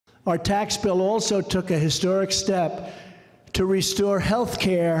Our tax bill also took a historic step to restore health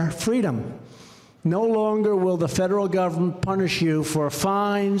care freedom. No longer will the federal government punish you for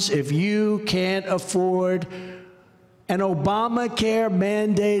fines if you can't afford an Obamacare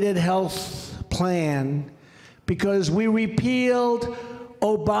mandated health plan, because we repealed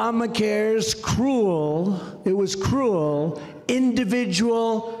Obamacare's cruel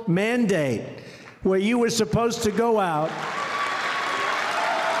individual mandate, where you were supposed to go out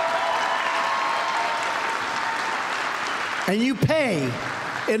and you pay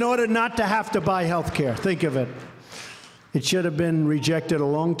in order not to have to buy health care. Think of it. It should have been rejected a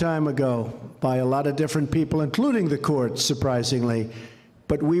long time ago by a lot of different people, including the courts, surprisingly.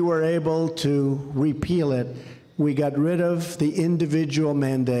 But we were able to repeal it. We got rid of the individual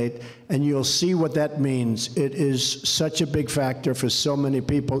mandate, and you'll see what that means. It is such a big factor for so many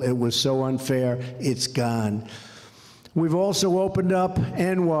people. It was so unfair. It's gone. We've also opened up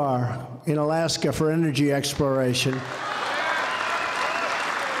ANWR in Alaska for energy exploration,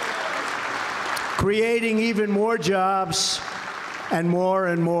 creating even more jobs and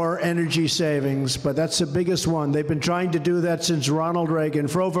more energy savings. But that's the biggest one. They've been trying to do that since Ronald Reagan.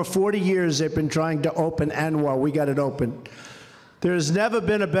 For over 40 years, they've been trying to open ANWR. We got it open. There has never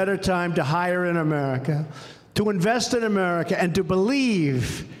been a better time to hire in America, to invest in America, and to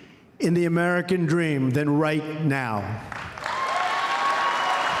believe in the American dream than right now.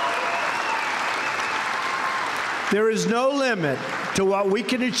 There is no limit to what we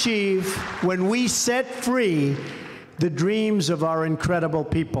can achieve when we set free the dreams of our incredible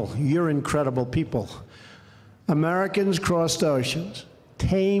people. You're incredible people. Americans crossed oceans,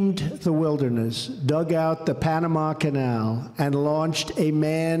 tamed the wilderness, dug out the Panama Canal, and launched a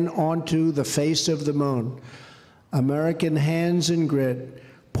man onto the face of the moon. American hands and grit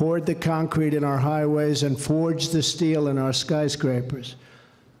poured the concrete in our highways and forged the steel in our skyscrapers.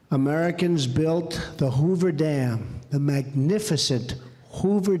 Americans built the Hoover Dam, the magnificent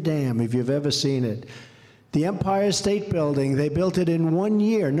Hoover Dam, if you've ever seen it. The Empire State Building, they built it in 1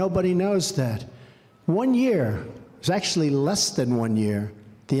 year. Nobody knows that. 1 year. It was actually less than 1 year.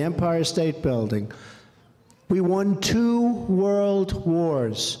 The Empire State Building. We won 2 world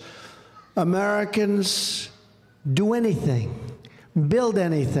wars. Americans do anything, build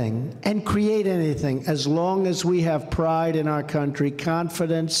anything, and create anything as long as we have pride in our country,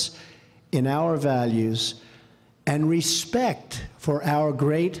 confidence in our values, and respect for our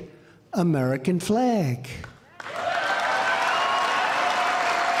great American flag.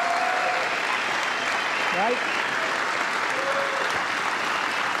 Right?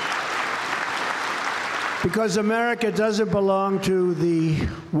 Because America doesn't belong to the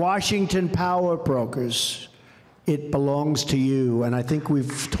Washington power brokers. It belongs to you, and I think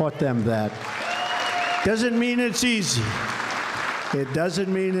we've taught them that. Doesn't mean it's easy. It doesn't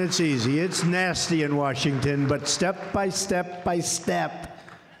mean it's easy. It's nasty in Washington, but step by step by step,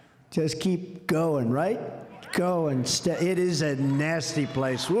 just keep going, right? Go and step. It is a nasty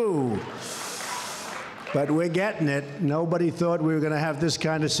place. Woo. But we're getting it. Nobody thought we were going to have this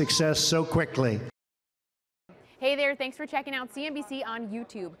kind of success so quickly. Hey there, thanks for checking out CNBC on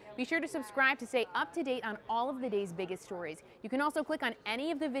YouTube. Be sure to subscribe to stay up to date on all of the day's biggest stories. You can also click on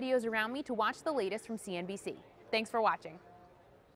any of the videos around me to watch the latest from CNBC. Thanks for watching.